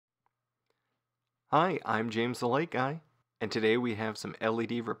Hi, I'm James the Light Guy, and today we have some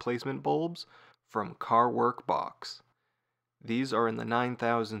LED replacement bulbs from Car Work Box. These are in the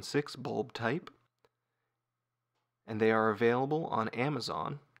 9006 bulb type, and they are available on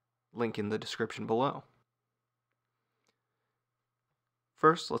Amazon, link in the description below.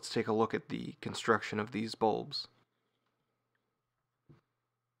 First, let's take a look at the construction of these bulbs.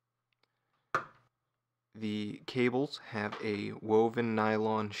 The cables have a woven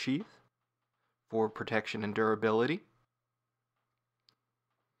nylon sheath for protection and durability.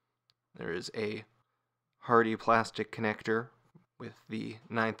 There is a hardy plastic connector with the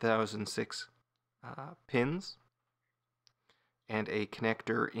 9006 pins and a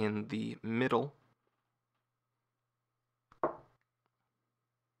connector in the middle.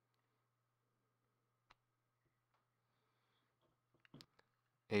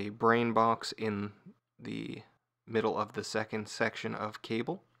 A brain box in the middle of the second section of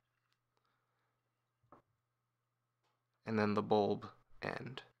cable, and then the bulb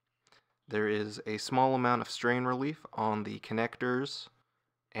end. There is a small amount of strain relief on the connectors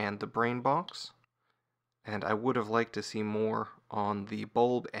and the brain box, and I would have liked to see more on the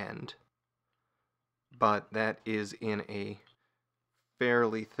bulb end, but that is in a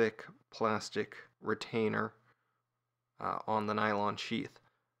fairly thick plastic retainer on the nylon sheath.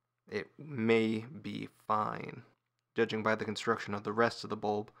 It may be fine. Judging by the construction of the rest of the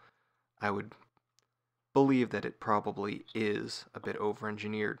bulb, I would believe that it probably is a bit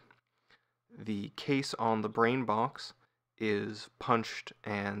over-engineered. The case on the brain box is punched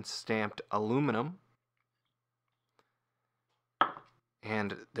and stamped aluminum,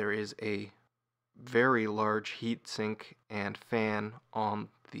 and there is a very large heatsink and fan on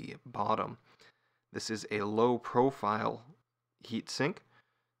the bottom. This is a low-profile heatsink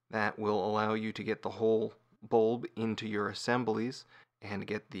that will allow you to get the whole bulb into your assemblies and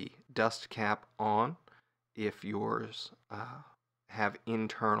get the dust cap on if yours have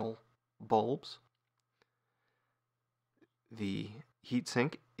internal bulbs. The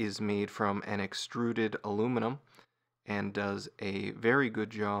heatsink is made from an extruded aluminum and does a very good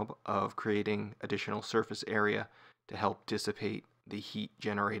job of creating additional surface area to help dissipate the heat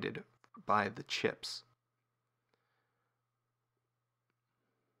generated by the chips.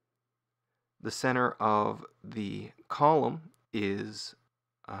 The center of the column is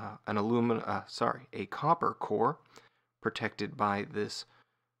a copper core protected by this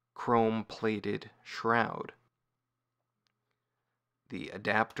chrome-plated shroud. The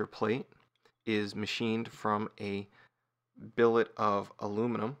adapter plate is machined from a billet of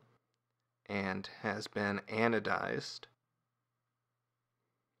aluminum and has been anodized.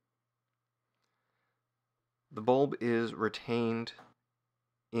 The bulb is retained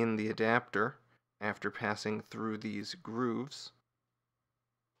in the adapter after passing through these grooves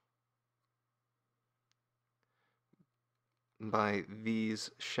by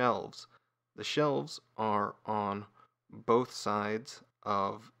these shelves. The shelves are on both sides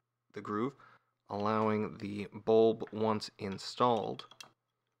of the groove, allowing the bulb, once installed,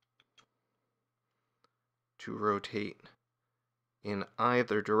 to rotate in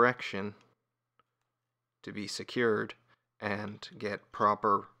either direction to be secured and get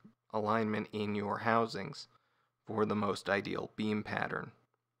proper alignment in your housings for the most ideal beam pattern.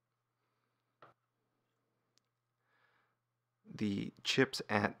 The chips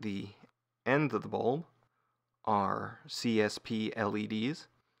at the end of the bulb are CSP LEDs,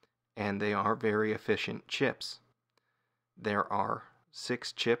 and they are very efficient chips. There are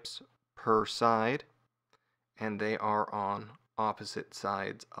 6 chips per side, and they are on opposite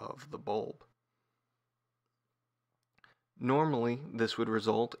sides of the bulb. Normally, this would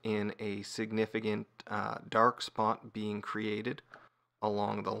result in a significant dark spot being created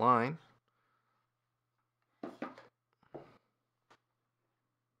along the line.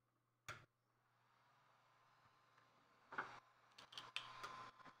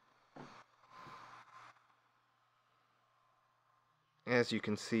 As you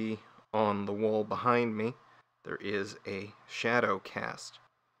can see on the wall behind me, there is a shadow cast.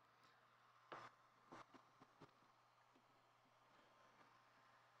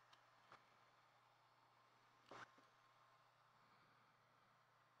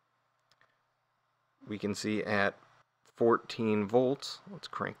 We can see at 14 volts, let's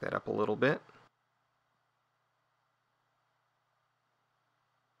crank that up a little bit.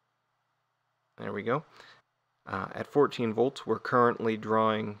 There we go. At 14 volts, we're currently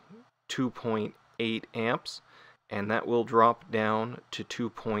drawing 2.8 amps, and that will drop down to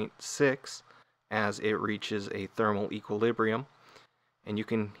 2.6 as it reaches a thermal equilibrium. And you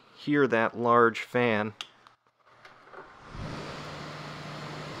can hear that large fan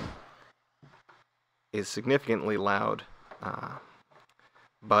is significantly loud,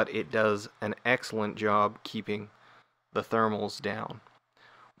 but it does an excellent job keeping the thermals down.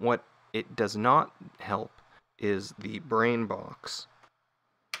 What it does not help is the brain box.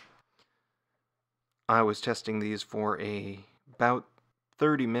 I was testing these for about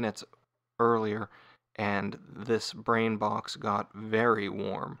 30 minutes earlier, and this brain box got very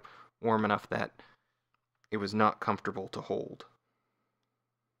warm enough that it was not comfortable to hold.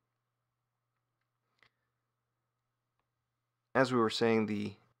 As we were saying,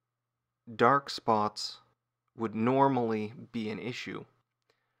 the dark spots would normally be an issue,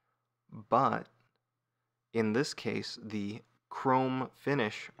 but in this case, the chrome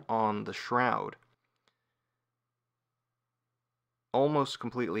finish on the shroud almost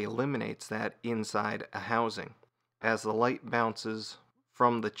completely eliminates that inside a housing. As the light bounces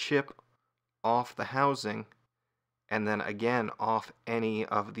from the chip off the housing and then again off any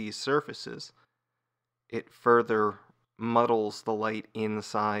of these surfaces, it further muddles the light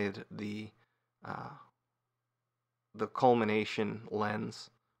inside the culmination lens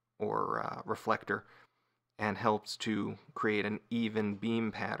or reflector and helps to create an even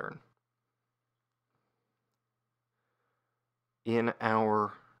beam pattern. In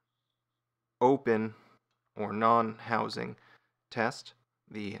our open or non-housing test,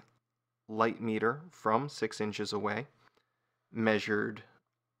 the light meter from 6 inches away measured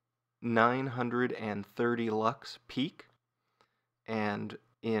 930 lux peak, and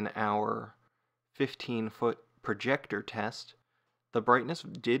in our 15-foot projector test, the brightness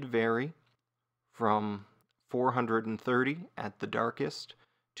did vary from 430 at the darkest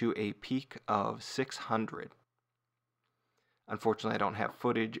to a peak of 600. Unfortunately, I don't have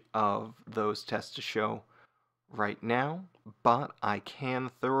footage of those tests to show right now, but I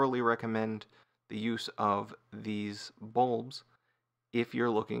can thoroughly recommend the use of these bulbs if you're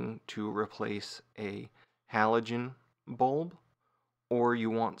looking to replace a halogen bulb, or you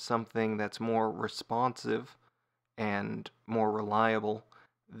want something that's more responsive and more reliable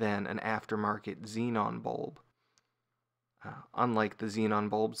than an aftermarket xenon bulb. Unlike the xenon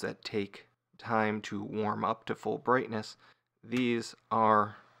bulbs that take time to warm up to full brightness, these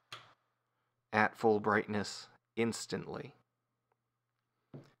are at full brightness instantly.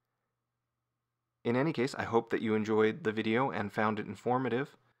 In any case, I hope that you enjoyed the video and found it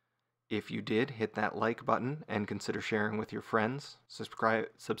informative. If you did, hit that like button and consider sharing with your friends.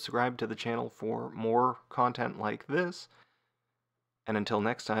 Subscribe to the channel for more content like this. And until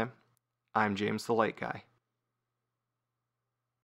next time, I'm James the Light Guy.